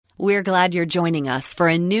We're glad you're joining us for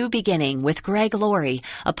A New Beginning with Greg Laurie,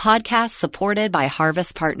 a podcast supported by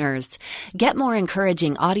Harvest Partners. Get more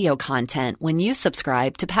encouraging audio content when you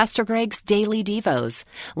subscribe to Pastor Greg's Daily Devos.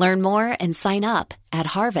 Learn more and sign up at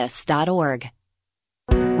harvest.org.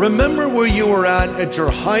 Remember where you were at your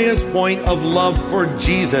highest point of love for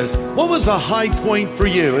Jesus. What was the high point for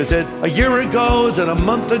you? Is it a year ago? Is it a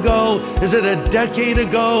month ago? Is it a decade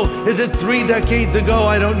ago? Is it 3 decades ago?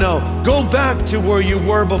 I don't know. Go back to where you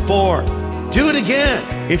were before. Do it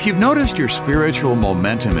again. If you've noticed your spiritual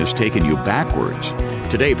momentum has taken you backwards,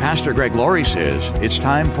 today Pastor Greg Laurie says it's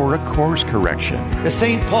time for a course correction. As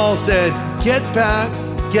St. Paul said, get back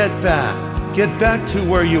to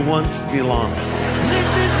where you once belonged.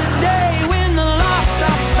 This is the day when the lost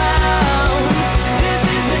are found. This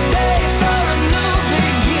is the day for a new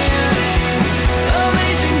beginning.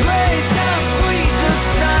 Amazing grace, how sweet the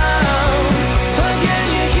sound. Again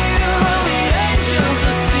you hear all the angels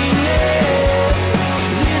are singing.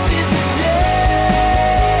 This is the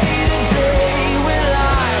day when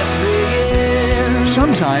life begins.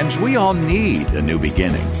 Sometimes we all need a new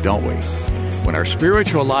beginning, don't we? When our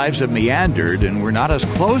spiritual lives have meandered and we're not as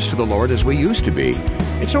close to the Lord as we used to be,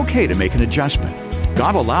 it's okay to make an adjustment.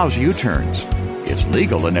 God allows U-turns. It's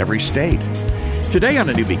legal in every state. Today on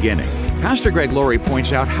A New Beginning, Pastor Greg Laurie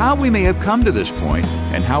points out how we may have come to this point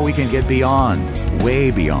and how we can get beyond,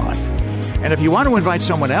 way beyond. And if you want to invite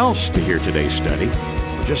someone else to hear today's study,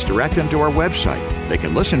 just direct them to our website. They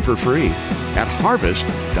can listen for free at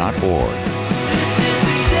harvest.org.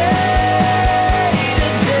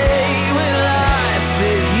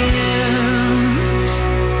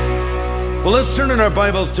 Well, let's turn in our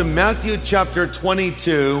Bibles to Matthew chapter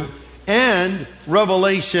 22 and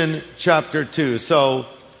Revelation chapter 2. So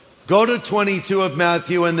go to 22 of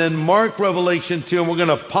Matthew and then mark Revelation 2, and we're going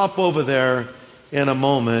to pop over there in a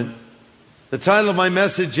moment. The title of my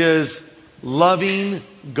message is Loving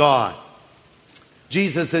God.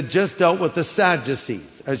 Jesus had just dealt with the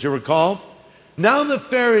Sadducees, as you recall. Now the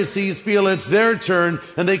Pharisees feel it's their turn,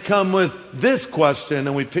 and they come with this question,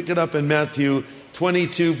 and we pick it up in Matthew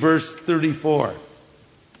 22, verse 34.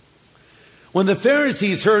 When the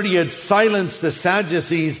Pharisees heard he had silenced the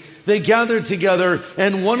Sadducees, they gathered together,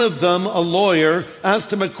 and one of them, a lawyer,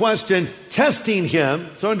 asked him a question, testing him.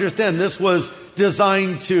 So understand, this was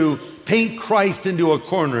designed to paint Christ into a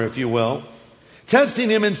corner, if you will. Testing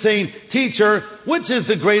him and saying, "Teacher, which is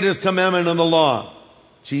the greatest commandment in the law?"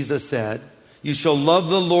 Jesus said, "You shall love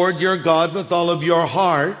the Lord your God with all of your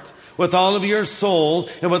heart, with all of your soul,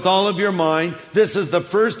 and with all of your mind. This is the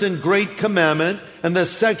first and great commandment, and the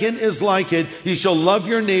second is like it. You shall love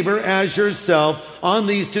your neighbor as yourself. On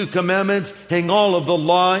these 2 commandments hang all of the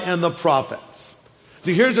law and the prophets."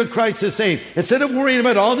 So here's what Christ is saying. Instead of worrying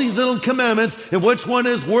about all these little commandments and which one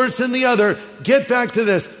is worse than the other, get back to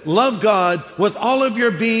this. Love God with all of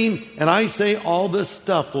your being, and I say all this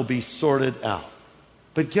stuff will be sorted out.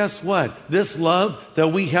 But guess what? This love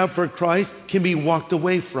that we have for Christ can be walked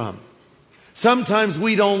away from. Sometimes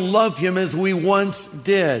we don't love him as we once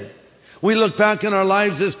did. We look back in our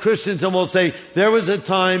lives as Christians and we'll say, there was a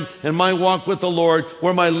time in my walk with the Lord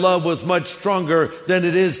where my love was much stronger than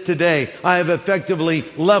it is today. I have effectively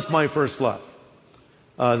left my first love.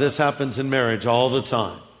 This happens in marriage all the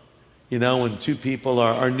time. You know, when 2 people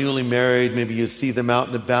are newly married, maybe you see them out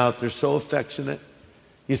and about, they're so affectionate.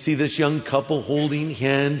 You see this young couple holding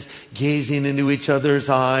hands, gazing into each other's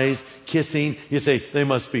eyes, kissing. You say, they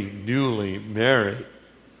must be newly married.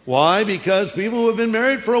 Why? Because people who have been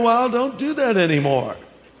married for a while don't do that anymore.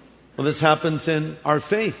 Well, this happens in our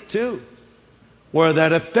faith too, where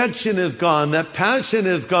that affection is gone, that passion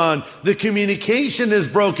is gone, the communication is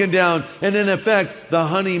broken down, and in effect, the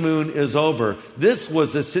honeymoon is over. This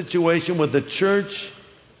was the situation with the church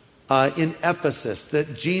in Ephesus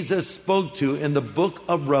that Jesus spoke to in the book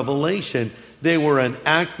of Revelation. They were an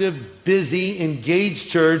active, busy, engaged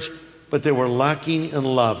church, but they were lacking in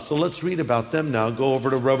love. So let's read about them now. Go over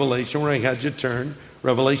to Revelation where I had you turn.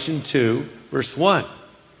 Revelation 2, verse 1.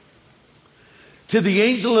 To the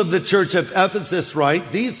angel of the church of Ephesus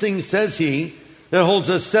write, these things says he that holds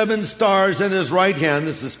the 7 stars in his right hand,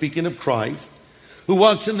 this is speaking of Christ, who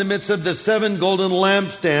walks in the midst of the 7 golden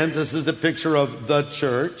lampstands. This is a picture of the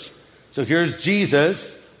church. So here's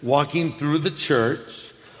Jesus walking through the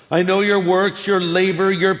church. I know your works, your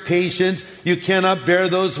labor, your patience. You cannot bear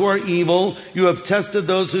those who are evil. You have tested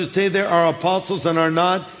those who say they are apostles and are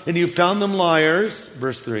not, and you found them liars.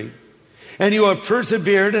 Verse 3. And you have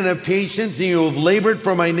persevered and have patience, and you have labored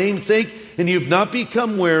for my name's sake, and you have not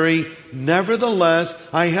become weary. Nevertheless,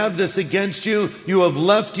 I have this against you. You have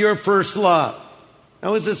left your first love.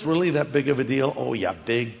 Now, is this really that big of a deal? Oh, yeah,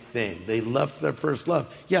 big thing. They left their first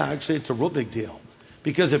love. Yeah, actually, it's a real big deal.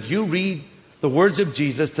 Because if you read the words of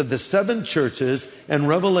Jesus to the 7 churches and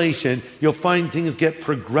Revelation, you'll find things get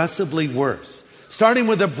progressively worse. Starting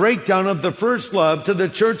with a breakdown of the first love to the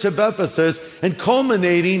church of Ephesus and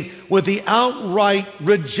culminating with the outright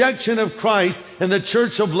rejection of Christ in the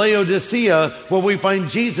church of Laodicea, where we find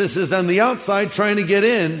Jesus is on the outside trying to get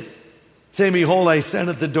in, saying, behold, I stand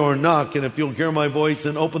at the door and knock, and if you'll hear my voice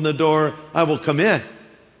and open the door, I will come in.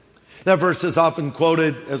 That verse is often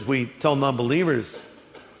quoted as we tell non-believers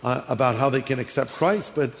about how they can accept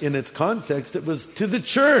Christ, but in its context, it was to the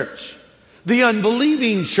church, the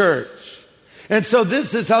unbelieving church. And so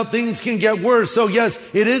this is how things can get worse. So yes,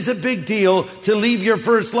 it is a big deal to leave your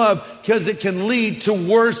first love because it can lead to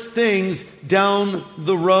worse things down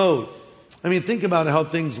the road. I mean, think about how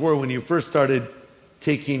things were when you first started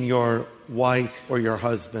taking your wife or your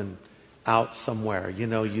husband out somewhere. You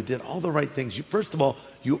know, you did all the right things. First of all,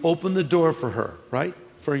 you opened the door for her, right?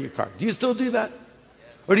 For your car. Do you still do that?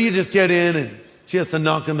 Or do you just get in and she has to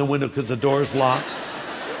knock on the window because the door is locked?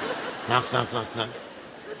 Knock, knock, knock, knock.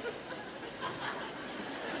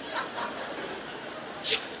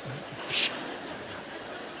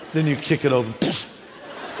 Then you kick it open.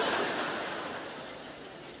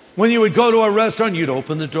 When you would go to a restaurant, you'd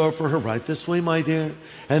open the door for her. Right this way, my dear.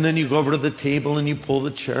 And then you go over to the table and you pull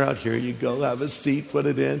the chair out. Here you go. Have a seat. Put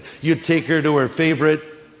it in. You'd take her to her favorite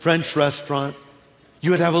French restaurant.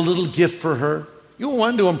 You would have a little gift for her. You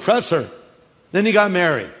wanted to impress her. Then you got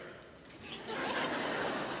married.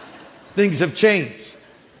 Things have changed.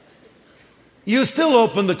 You still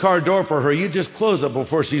open the car door for her. You just close it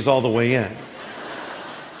before she's all the way in.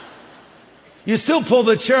 You still pull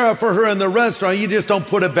the chair up for her in the restaurant. You just don't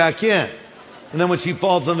put it back in. And then when she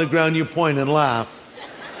falls on the ground, you point and laugh.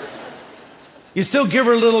 You still give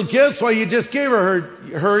her little gifts while you just gave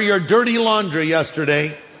her your dirty laundry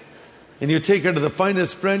yesterday. And you take her to the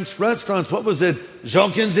finest French restaurants. What was it?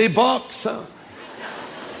 Jacques et Box.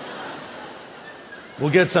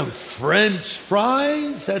 We'll get some French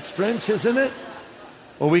fries. That's French, isn't it?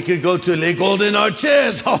 Or we could go to Les Golden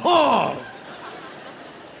Arches. Ha ha!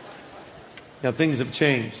 Now, things have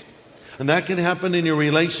changed. And that can happen in your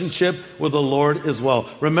relationship with the Lord as well.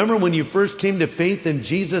 Remember when you first came to faith in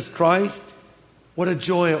Jesus Christ? What a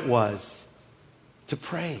joy it was to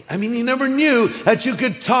pray. I mean, you never knew that you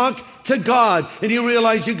could talk to God and you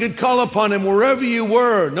realized you could call upon Him wherever you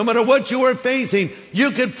were. No matter what you were facing,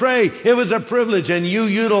 you could pray. It was a privilege and you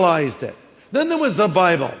utilized it. Then there was the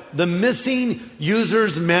Bible, the missing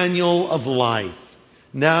user's manual of life.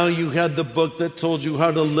 Now you had the book that told you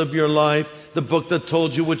how to live your life, the book that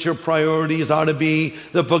told you what your priorities ought to be,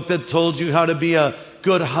 the book that told you how to be a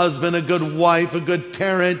good husband, a good wife, a good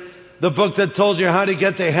parent, the book that told you how to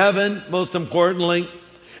get to heaven, most importantly.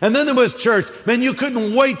 And then there was church. Man, you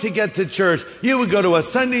couldn't wait to get to church. You would go to a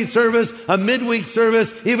Sunday service, a midweek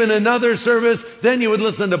service, even another service. Then you would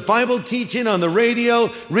listen to Bible teaching on the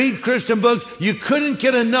radio, read Christian books. You couldn't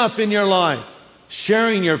get enough in your life.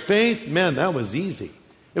 Sharing your faith, man, that was easy.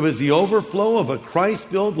 It was the overflow of a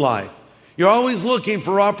Christ-filled life. You're always looking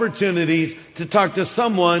for opportunities to talk to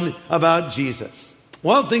someone about Jesus.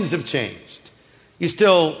 Well, things have changed. You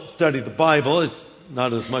still study the Bible. It's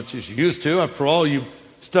not as much as you used to. After all, you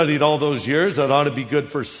studied all those years. That ought to be good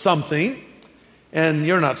for something. And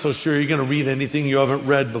you're not so sure you're going to read anything you haven't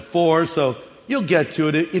read before. So you'll get to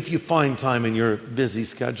it if you find time in your busy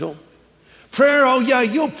schedule. Prayer, oh yeah,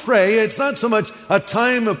 you'll pray. It's not so much a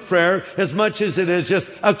time of prayer as much as it is just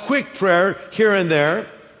a quick prayer here and there.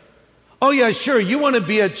 Oh yeah, sure, you want to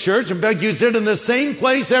be at church. In fact, you sit in the same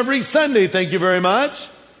place every Sunday, thank you very much.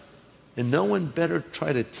 And no one better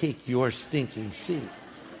try to take your stinking seat.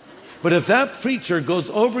 But if that preacher goes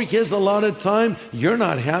over his allotted time, you're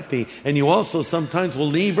not happy. And you also sometimes will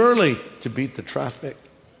leave early to beat the traffic.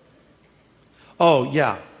 Oh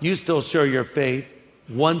yeah, you still share your faith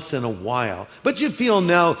once in a while. But you feel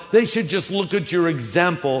now they should just look at your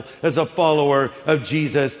example as a follower of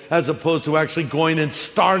Jesus as opposed to actually going and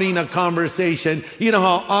starting a conversation. You know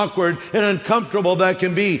how awkward and uncomfortable that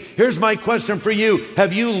can be. Here's my question for you.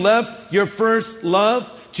 Have you left your first love?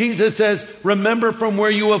 Jesus says, remember from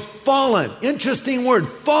where you have fallen. Interesting word,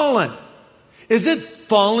 fallen. Is it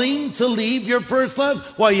falling to leave your first love?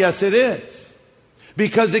 Why, yes, it is.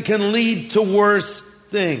 Because it can lead to worse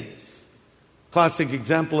things. Classic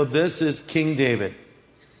example of this is King David.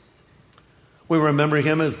 We remember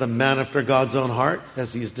him as the man after God's own heart,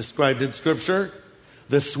 as he's described in Scripture.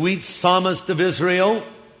 The sweet psalmist of Israel.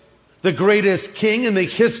 The greatest king in the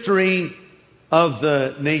history of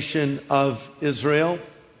the nation of Israel.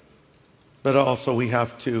 But also we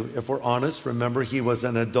have to, if we're honest, remember he was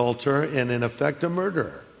an adulterer and in effect a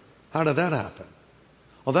murderer. How did that happen?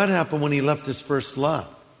 Well, that happened when he left his first love.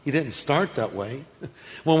 He didn't start that way.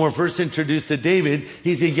 When we're first introduced to David,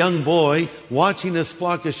 he's a young boy watching his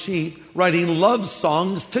flock of sheep, writing love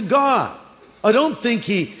songs to God. I don't think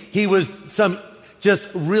he was some just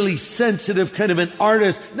really sensitive kind of an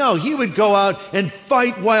artist. No, he would go out and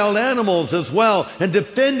fight wild animals as well and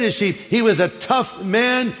defend his sheep. He was a tough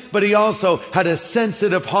man, but he also had a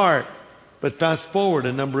sensitive heart. But fast forward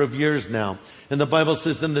a number of years now, and the Bible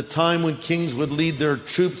says in the time when kings would lead their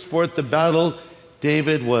troops forth to battle,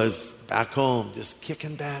 David was back home, just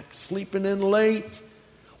kicking back, sleeping in late,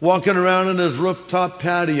 walking around in his rooftop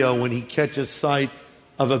patio when he catches sight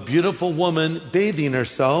of a beautiful woman bathing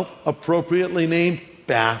herself, appropriately named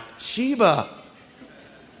Bathsheba.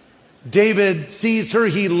 David sees her,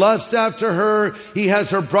 he lusts after her, he has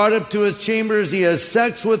her brought up to his chambers, he has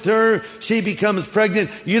sex with her, she becomes pregnant.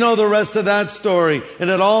 You know the rest of that story, and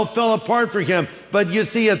it all fell apart for him. But you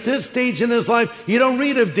see, at this stage in his life, you don't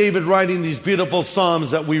read of David writing these beautiful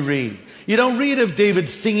psalms that we read. You don't read of David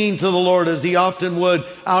singing to the Lord as he often would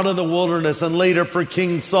out in the wilderness and later for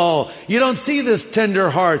King Saul. You don't see this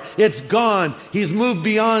tender heart. It's gone. He's moved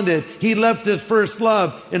beyond it. He left his first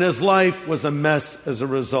love, and his life was a mess as a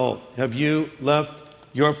result. Have you left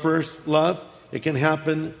your first love? It can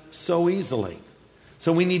happen so easily.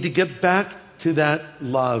 So we need to get back to that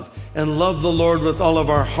love and love the Lord with all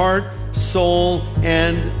of our heart, soul,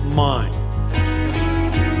 and mind.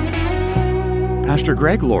 Pastor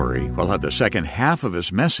Greg Laurie will have the second half of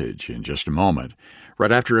his message in just a moment,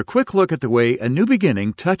 right after a quick look at the way A New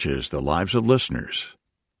Beginning touches the lives of listeners.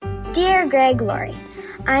 Dear Greg Laurie,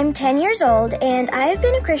 I'm 10 years old and I've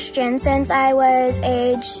been a Christian since I was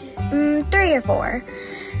age 3 or 4.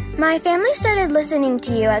 My family started listening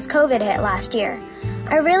to you as COVID hit last year.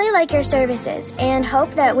 I really like your services and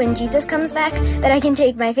hope that when Jesus comes back that I can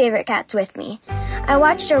take my favorite cats with me. I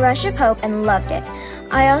watched A Rush of Hope and loved it.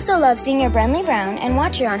 I also love Singer Brenly Brown and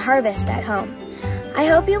watch her on Harvest at home. I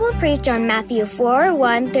hope you will preach on Matthew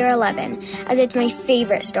 4:1-11, as it's my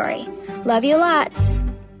favorite story. Love you lots.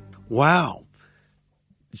 Wow.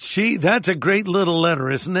 That's a great little letter,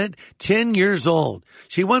 isn't it? 10 years old.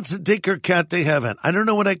 She wants to take her cat to heaven. I don't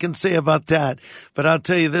know what I can say about that, but I'll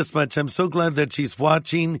tell you this much. I'm so glad that she's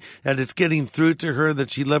watching, that it's getting through to her,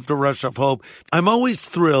 that she left A Rush of Hope. I'm always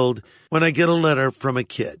thrilled when I get a letter from a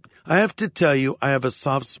kid. I have to tell you, I have a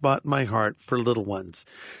soft spot in my heart for little ones.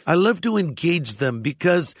 I love to engage them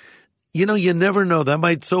because, you never know. That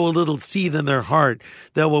might sow a little seed in their heart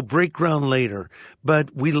that will break ground later.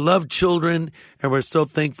 But we love children, and we're so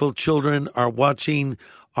thankful children are watching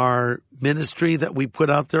our ministry that we put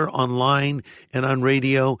out there online and on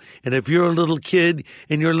radio. And if you're a little kid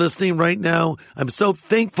and you're listening right now, I'm so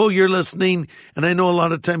thankful you're listening. And I know a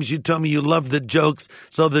lot of times you tell me you love the jokes.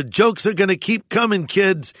 So the jokes are going to keep coming,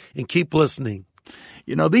 kids, and keep listening.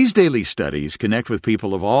 These daily studies connect with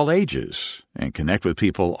people of all ages and connect with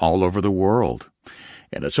people all over the world.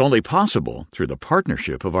 And it's only possible through the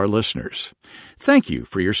partnership of our listeners. Thank you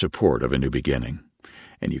for your support of A New Beginning.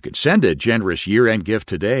 And you can send a generous year-end gift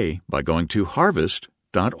today by going to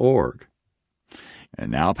harvest.org.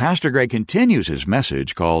 And now Pastor Greg continues his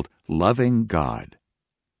message called Loving God.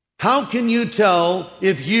 How can you tell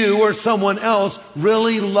if you or someone else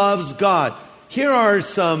really loves God? Here are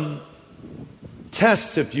some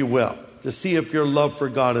tests, if you will, to see if your love for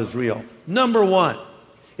God is real. Number 1,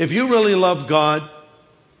 if you really love God,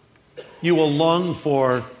 you will long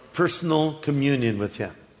for personal communion with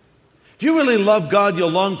Him. If you really love God,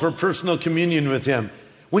 you'll long for personal communion with Him.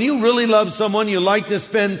 When you really love someone, you like to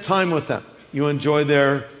spend time with them. You enjoy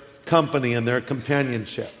their company and their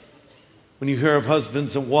companionship. When you hear of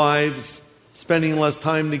husbands and wives spending less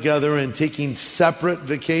time together and taking separate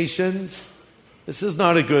vacations, this is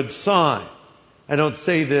not a good sign. I don't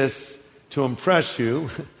say this to impress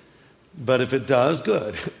you, but if it does,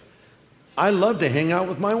 good. I love to hang out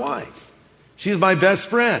with my wife. She's my best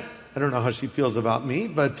friend. I don't know how she feels about me,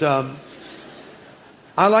 but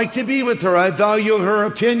I like to be with her. I value her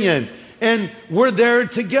opinion. And we're there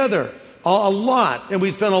together a lot. And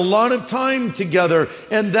we spend a lot of time together.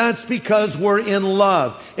 And that's because we're in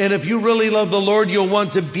love. And if you really love the Lord, you'll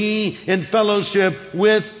want to be in fellowship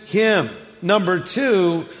with Him. Number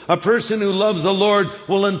 2, a person who loves the Lord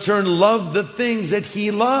will in turn love the things that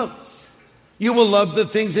He loves. You will love the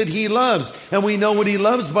things that He loves. And we know what He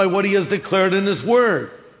loves by what He has declared in His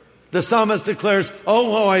Word. The psalmist declares,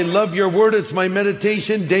 "Oh, how I love your word. It's my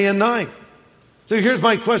meditation day and night." So here's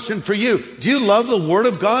my question for you. Do you love the Word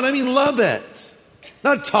of God? I mean, love it.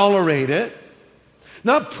 Not tolerate it.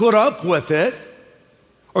 Not put up with it.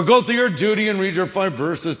 Or go through your duty and read your 5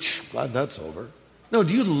 verses. Glad that's over. No,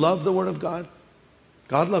 do you love the Word of God?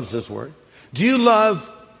 God loves His Word. Do you love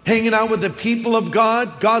hanging out with the people of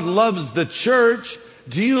God? God loves the church.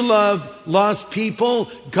 Do you love lost people?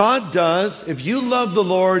 God does. If you love the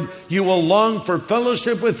Lord, you will long for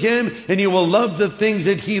fellowship with Him, and you will love the things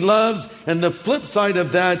that He loves. And the flip side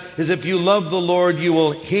of that is if you love the Lord, you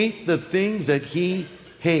will hate the things that He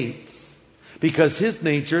hates, because His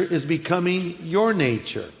nature is becoming your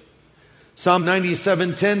nature. Psalm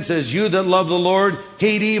 97:10 says, you that love the Lord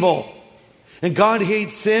hate evil. And God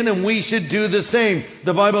hates sin, and we should do the same.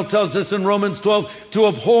 The Bible tells us in Romans 12 to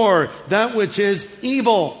abhor that which is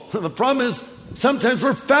evil. The problem is sometimes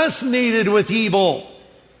we're fascinated with evil.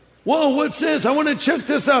 Whoa, what's this? I want to check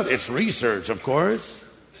this out. It's research, of course.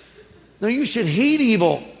 No, you should hate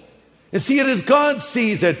evil and see it as God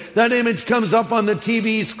sees it. That image comes up on the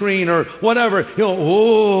TV screen or whatever. You know,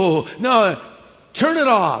 oh, no, turn it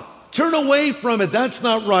off. Turn away from it. That's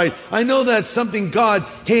not right. I know that's something God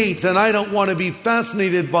hates, and I don't want to be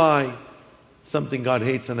fascinated by something God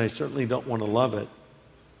hates, and I certainly don't want to love it.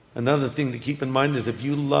 Another thing to keep in mind is if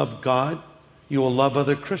you love God, you will love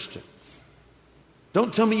other Christians.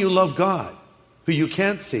 Don't tell me you love God, who you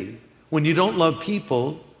can't see, when you don't love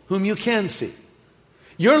people whom you can see.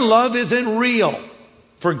 Your love isn't real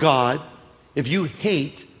for God if you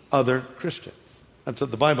hate other Christians. That's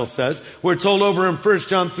what the Bible says. We're told over in 1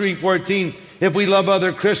 John 3:14, if we love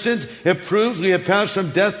other Christians, it proves we have passed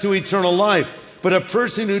from death to eternal life. But a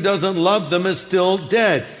person who doesn't love them is still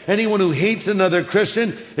dead. Anyone who hates another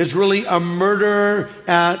Christian is really a murderer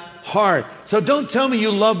at heart. So don't tell me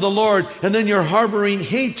you love the Lord and then you're harboring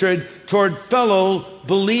hatred toward fellow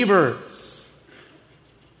believers.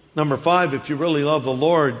 Number 5, if you really love the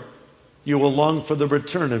Lord, you will long for the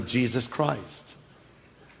return of Jesus Christ.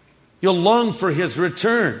 You'll long for His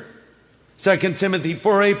return. 2 Timothy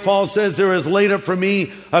 4:8, Paul says, there is laid up for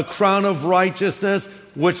me a crown of righteousness,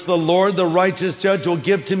 which the Lord, the righteous judge, will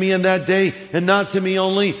give to me in that day, and not to me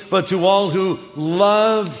only, but to all who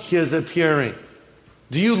love His appearing.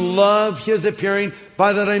 Do you love His appearing?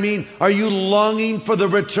 By that I mean, are you longing for the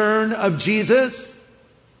return of Jesus?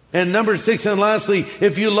 And number 6, and lastly,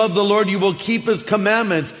 if you love the Lord, you will keep His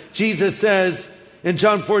commandments. Jesus says in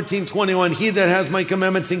John 14:21, he that has my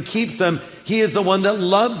commandments and keeps them, he is the one that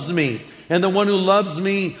loves me. And the one who loves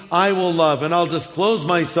me, I will love, and I'll disclose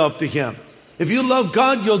myself to him. If you love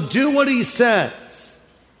God, you'll do what He says.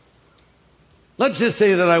 Let's just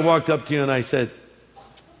say that I walked up to you and I said,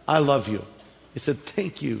 I love you. You said,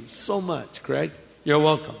 thank you so much, Greg. You're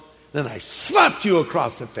welcome. Then I slapped you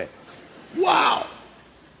across the face. Wow.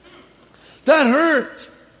 That hurt.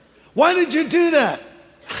 Why did you do that?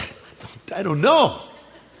 I don't know.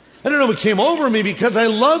 I don't know what came over me because I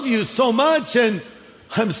love you so much and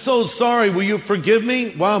I'm so sorry. Will you forgive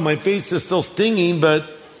me? Wow, my face is still stinging, but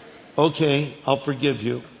okay, I'll forgive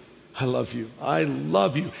you. I love you. I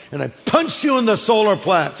love you. And I punched you in the solar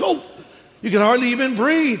plexus. Oh, you can hardly even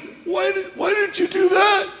breathe. Why did you do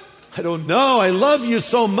that? I don't know. I love you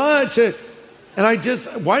so much. And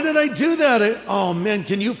why did I do that? Oh man,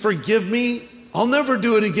 can you forgive me? I'll never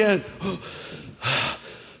do it again.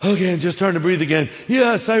 Okay, I'm just trying to breathe again.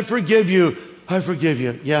 Yes, I forgive you. I forgive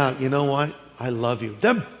you. Yeah, you know what? I love you.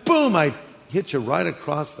 Then boom, I hit you right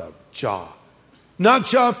across the jaw.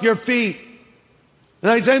 Knocked you off your feet. And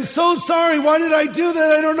I said, I'm so sorry. Why did I do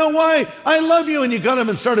that? I don't know why. I love you. And you got up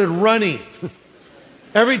and started running.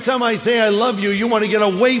 Every time I say I love you, you want to get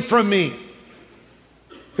away from me.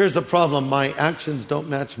 Here's the problem. My actions don't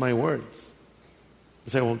match my words.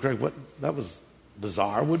 You say, well, Greg, that was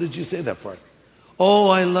bizarre. What did you say that for? Oh,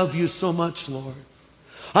 I love you so much, Lord.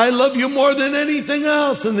 I love you more than anything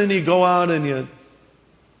else. And then you go out and you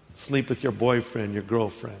sleep with your boyfriend, your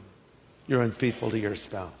girlfriend. You're unfaithful to your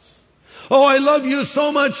spouse. Oh, I love you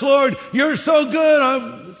so much, Lord. You're so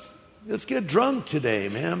good. Let's get drunk today,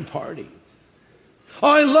 man. Party. Oh,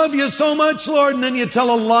 I love you so much, Lord. And then you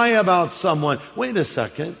tell a lie about someone. Wait a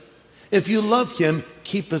second. If you love Him,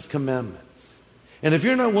 keep His commandments. And if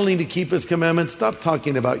you're not willing to keep His commandments, stop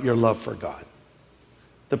talking about your love for God.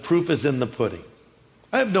 The proof is in the pudding.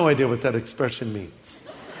 I have no idea what that expression means.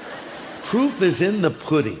 Proof is in the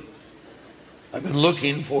pudding. I've been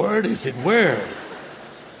looking for it. Is it where?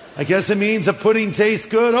 I guess it means the pudding tastes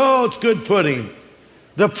good. Oh, it's good pudding.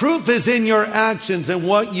 The proof is in your actions and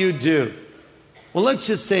what you do. Well, let's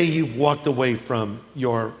just say you've walked away from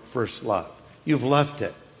your first love. You've left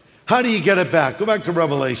it. How do you get it back? Go back to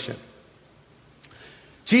Revelation.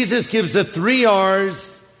 Jesus gives the 3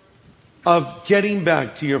 R's of getting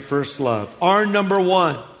back to your first love. R number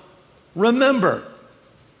 1, remember.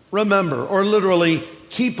 Remember, or literally,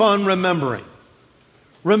 keep on remembering.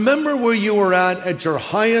 Remember where you were at your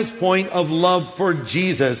highest point of love for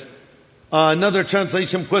Jesus. Another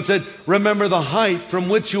translation puts it, remember the height from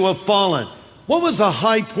which you have fallen. What was the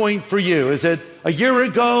high point for you? Is it a year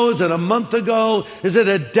ago? Is it a month ago? Is it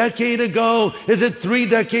a decade ago? Is it 3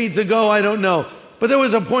 decades ago? I don't know. But there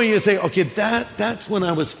was a point you say, okay, that's when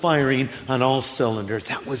I was firing on all cylinders.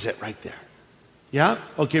 That was it right there. Yeah?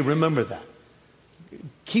 Okay, remember that.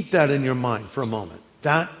 Keep that in your mind for a moment.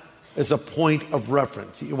 That is a point of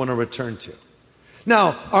reference that you want to return to.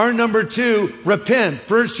 Now, our number 2, repent.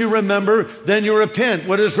 First you remember, then you repent.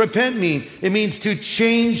 What does repent mean? It means to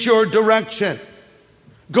change your direction.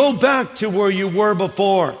 Go back to where you were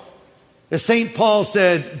before. As St. Paul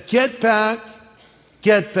said, get back,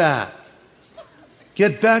 get back.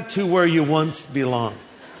 Get back to where you once belonged.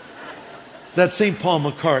 That's St. Paul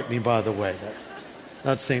McCartney, by the way.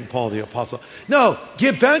 Not St. Paul the Apostle. No,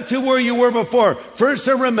 get back to where you were before. First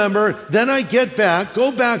I remember, then I get back.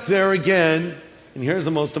 Go back there again. And here's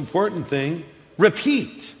the most important thing.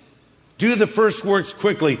 Repeat. Do the first works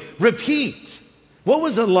quickly. Repeat. What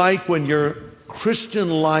was it like when your Christian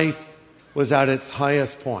life was at its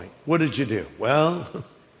highest point? What did you do? Well,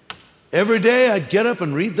 every day I'd get up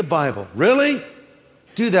and read the Bible. Really?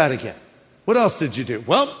 Do that again. What else did you do?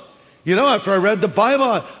 Well, after I read the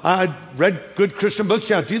Bible, I read good Christian books.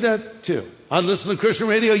 Yeah, do that too. I'd listen to Christian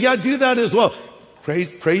radio. Yeah, do that as well.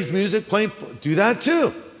 Praise music, playing. Do that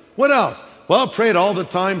too. What else? Well, prayed all the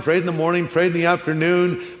time, prayed in the morning, prayed in the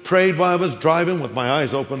afternoon, prayed while I was driving with my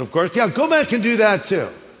eyes open, of course. Yeah, go back and do that too.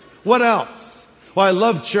 What else? Well, I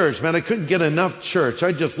love church, man. I couldn't get enough church.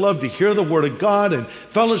 I just loved to hear the Word of God and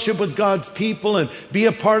fellowship with God's people and be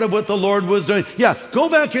a part of what the Lord was doing. Yeah, go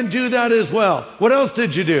back and do that as well. What else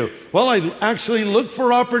did you do? Well, I actually looked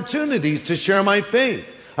for opportunities to share my faith.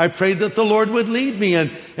 I prayed that the Lord would lead me.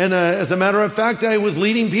 And as a matter of fact, I was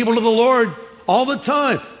leading people to the Lord all the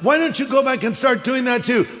time. Why don't you go back and start doing that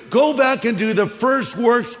too? Go back and do the first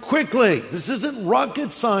works quickly. This isn't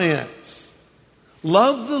rocket science.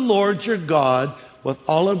 Love the Lord your God with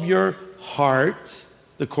all of your heart,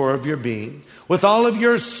 the core of your being, with all of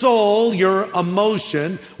your soul, your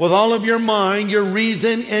emotion, with all of your mind, your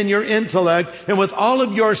reason, and your intellect, and with all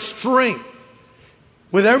of your strength.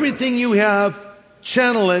 With everything you have,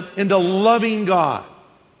 channel it into loving God.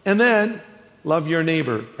 And then love your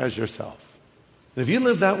neighbor as yourself. And if you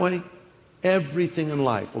live that way, everything in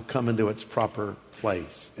life will come into its proper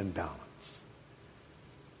place and balance.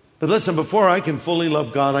 But listen, before I can fully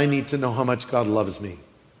love God, I need to know how much God loves me.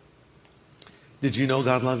 Did you know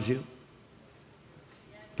God loves you?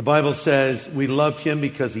 The Bible says we love Him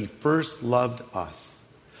because He first loved us.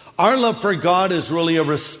 Our love for God is really a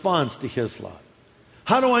response to His love.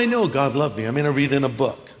 How do I know God loved me? I'm going to read in a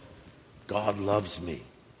book. God loves me.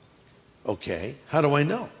 Okay, how do I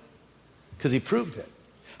know? Because He proved it.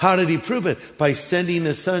 How did He prove it? By sending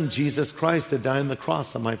His Son, Jesus Christ, to die on the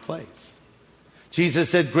cross in my place. Jesus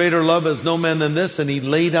said, greater love has no man than this, and He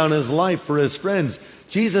laid down His life for His friends.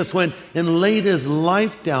 Jesus went and laid His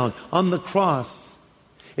life down on the cross.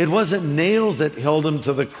 It wasn't nails that held Him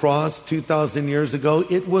to the cross 2,000 years ago.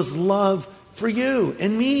 It was love for you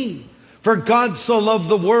and me. For God so loved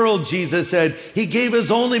the world, Jesus said, He gave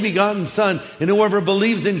His only begotten Son, and whoever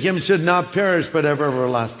believes in Him should not perish but have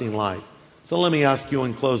everlasting life. So let me ask you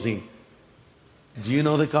in closing, do you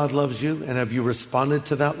know that God loves you, and have you responded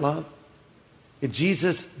to that love? If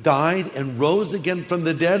Jesus died and rose again from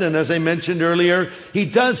the dead, and as I mentioned earlier, He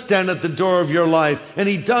does stand at the door of your life, and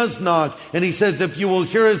He does knock, and He says if you will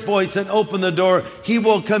hear His voice and open the door, He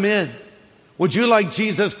will come in. Would you like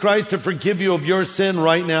Jesus Christ to forgive you of your sin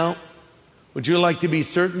right now? Would you like to be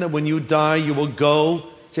certain that when you die, you will go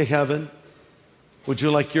to heaven? Would you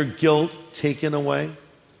like your guilt taken away?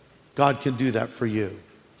 God can do that for you.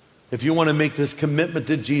 If you want to make this commitment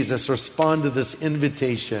to Jesus, respond to this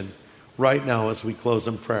invitation right now as we close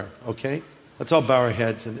in prayer, okay? Let's all bow our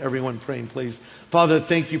heads and everyone praying, please. Father,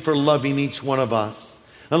 thank You for loving each one of us.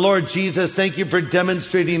 And Lord Jesus, thank You for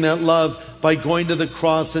demonstrating that love by going to the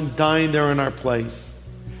cross and dying there in our place.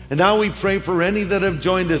 And now we pray for any that have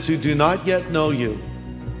joined us who do not yet know You.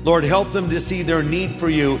 Lord, help them to see their need for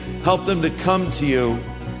You. Help them to come to You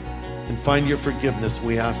and find Your forgiveness,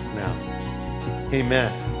 we ask now.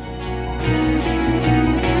 Amen.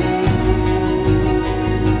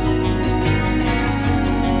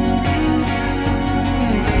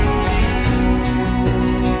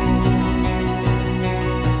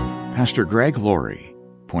 Pastor Greg Laurie,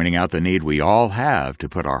 pointing out the need we all have to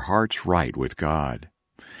put our hearts right with God.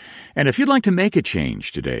 And if you'd like to make a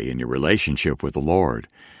change today in your relationship with the Lord,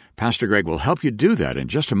 Pastor Greg will help you do that in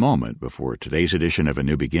just a moment before today's edition of A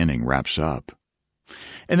New Beginning wraps up.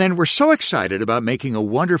 And then we're so excited about making a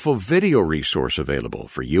wonderful video resource available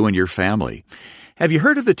for you and your family. Have you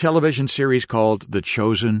heard of the television series called The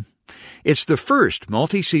Chosen? It's the first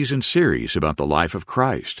multi-season series about the life of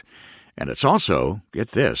Christ. And it's also,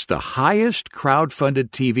 get this, the highest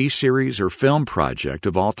crowd-funded TV series or film project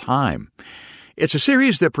of all time. It's a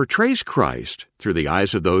series that portrays Christ through the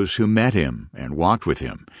eyes of those who met him and walked with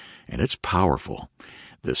him, and it's powerful.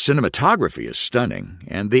 The cinematography is stunning,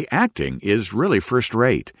 and the acting is really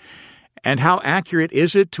first-rate. And how accurate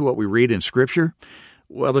is it to what we read in Scripture?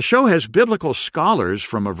 Well, the show has biblical scholars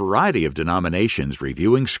from a variety of denominations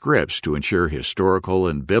reviewing scripts to ensure historical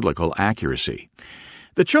and biblical accuracy.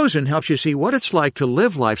 The Chosen helps you see what it's like to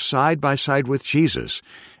live life side by side with Jesus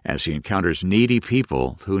as he encounters needy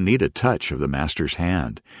people who need a touch of the Master's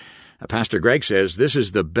hand. Pastor Greg says this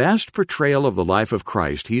is the best portrayal of the life of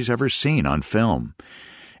Christ he's ever seen on film.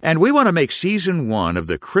 And we want to make Season 1 of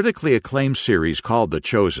the critically acclaimed series called The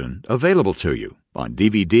Chosen available to you on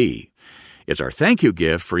DVD. It's our thank you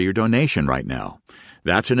gift for your donation right now.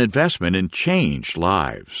 That's an investment in changed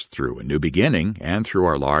lives through a new beginning and through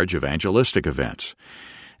our large evangelistic events.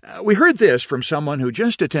 We heard this from someone who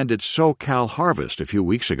just attended SoCal Harvest a few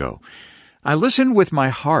weeks ago. I listened with my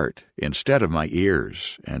heart instead of my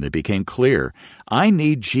ears, and it became clear I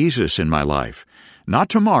need Jesus in my life. Not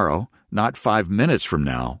tomorrow, not 5 minutes from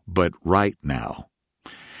now, but right now.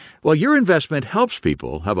 Well, your investment helps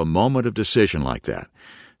people have a moment of decision like that.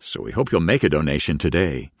 So we hope you'll make a donation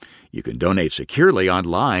today. You can donate securely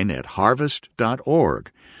online at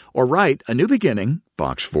harvest.org or write A New Beginning,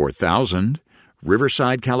 Box 4000,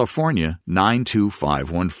 Riverside, California,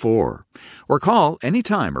 92514. Or call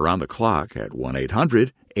anytime around the clock at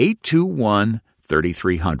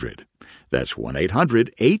 1-800-821-3300. That's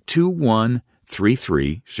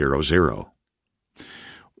 1-800-821-3300.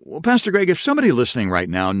 Well, Pastor Greg, if somebody listening right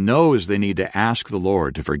now knows they need to ask the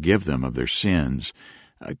Lord to forgive them of their sins,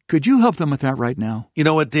 could you help them with that right now? You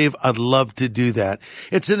know what, Dave? I'd love to do that.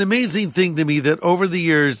 It's an amazing thing to me that over the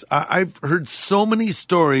years, I've heard so many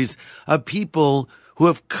stories of people who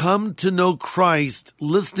have come to know Christ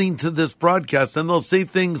listening to this broadcast, and they'll say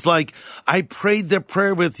things like, I prayed the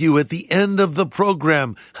prayer with you at the end of the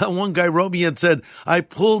program. One guy wrote me and said, I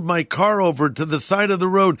pulled my car over to the side of the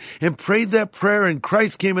road and prayed that prayer, and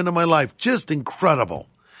Christ came into my life. Just incredible.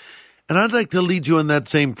 And I'd like to lead you in that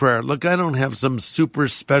same prayer. Look, I don't have some super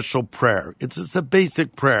special prayer. It's just a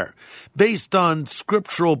basic prayer based on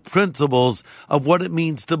scriptural principles of what it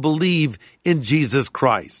means to believe in Jesus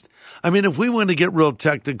Christ. I mean, if we want to get real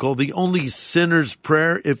technical, the only sinner's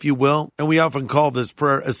prayer, if you will, and we often call this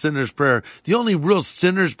prayer a sinner's prayer, the only real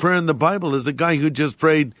sinner's prayer in the Bible is a guy who just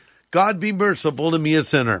prayed, God be merciful to me, a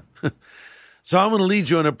sinner. So I'm going to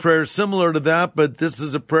lead you in a prayer similar to that, but this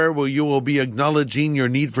is a prayer where you will be acknowledging your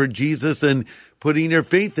need for Jesus and putting your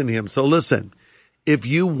faith in him. So listen, if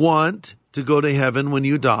you want to go to heaven when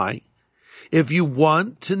you die, if you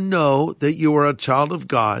want to know that you are a child of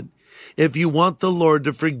God, if you want the Lord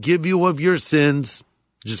to forgive you of your sins,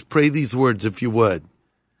 just pray these words if you would.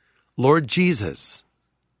 Lord Jesus,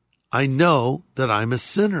 I know that I'm a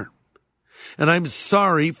sinner, and I'm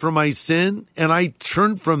sorry for my sin, and I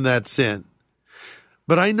turn from that sin.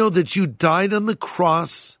 But I know that you died on the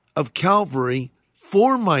cross of Calvary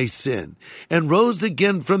for my sin and rose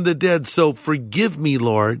again from the dead. So forgive me,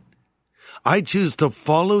 Lord. I choose to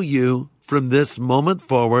follow you from this moment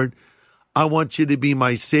forward. I want you to be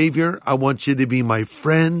my Savior. I want you to be my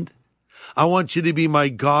friend. I want you to be my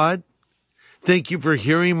God. Thank you for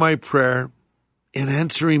hearing my prayer and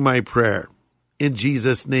answering my prayer. In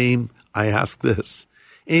Jesus' name, I ask this.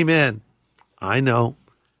 Amen. I know.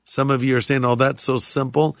 Some of you are saying, oh, that's so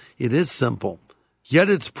simple. It is simple. Yet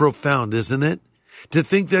it's profound, isn't it? To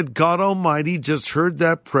think that God Almighty just heard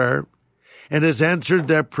that prayer and has answered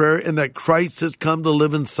that prayer and that Christ has come to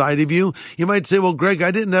live inside of you. You might say, well, Greg,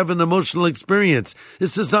 I didn't have an emotional experience.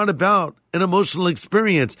 This is not about an emotional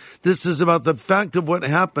experience. This is about the fact of what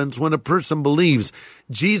happens when a person believes.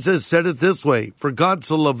 Jesus said it this way, for God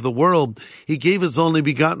so loved the world, he gave his only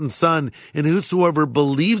begotten Son, and whosoever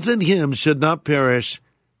believes in him should not perish,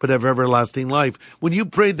 but have everlasting life. When you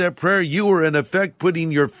prayed that prayer, you were in effect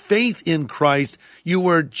putting your faith in Christ. You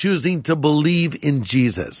were choosing to believe in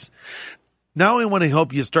Jesus. Now I want to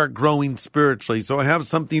help you start growing spiritually. So I have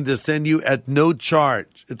something to send you at no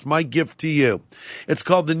charge. It's my gift to you. It's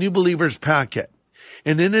called the New Believers Packet.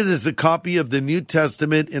 And in it is a copy of the New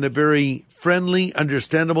Testament in a very friendly,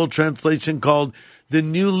 understandable translation called the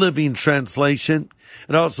New Living Translation.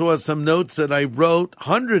 It also has some notes that I wrote,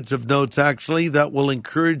 hundreds of notes actually, that will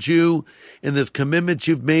encourage you in this commitment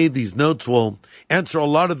you've made. These notes will answer a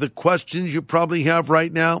lot of the questions you probably have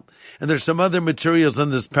right now. And there's some other materials in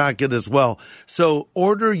this packet as well. So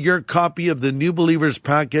order your copy of the New Believers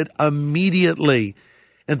packet immediately.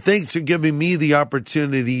 And thanks for giving me the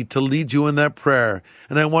opportunity to lead you in that prayer.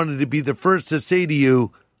 And I wanted to be the first to say to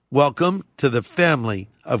you, welcome to the family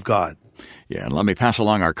of God. Yeah, and let me pass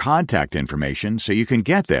along our contact information so you can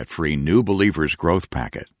get that free New Believers Growth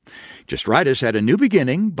Packet. Just write us at A New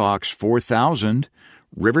Beginning, Box 4000,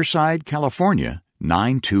 Riverside, California,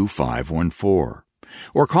 92514.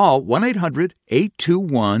 Or call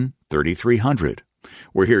 1-800-821-3300.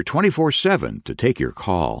 We're here 24/7 to take your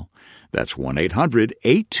call. That's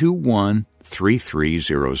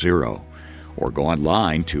 1-800-821-3300. Or go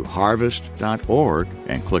online to harvest.org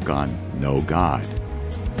and click on Know God.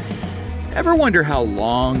 Ever wonder how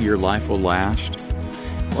long your life will last?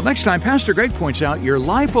 Well, next time, Pastor Greg points out your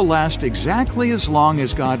life will last exactly as long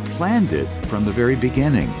as God planned it from the very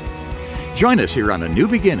beginning. Join us here on A New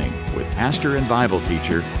Beginning with pastor and Bible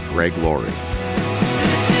teacher Greg Laurie.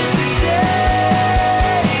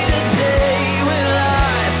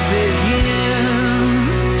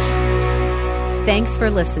 Thanks for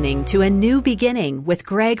listening to A New Beginning with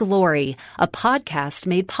Greg Laurie, a podcast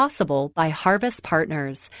made possible by Harvest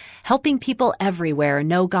Partners, helping people everywhere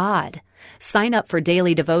know God. Sign up for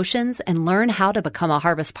daily devotions and learn how to become a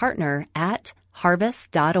Harvest Partner at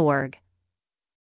harvest.org.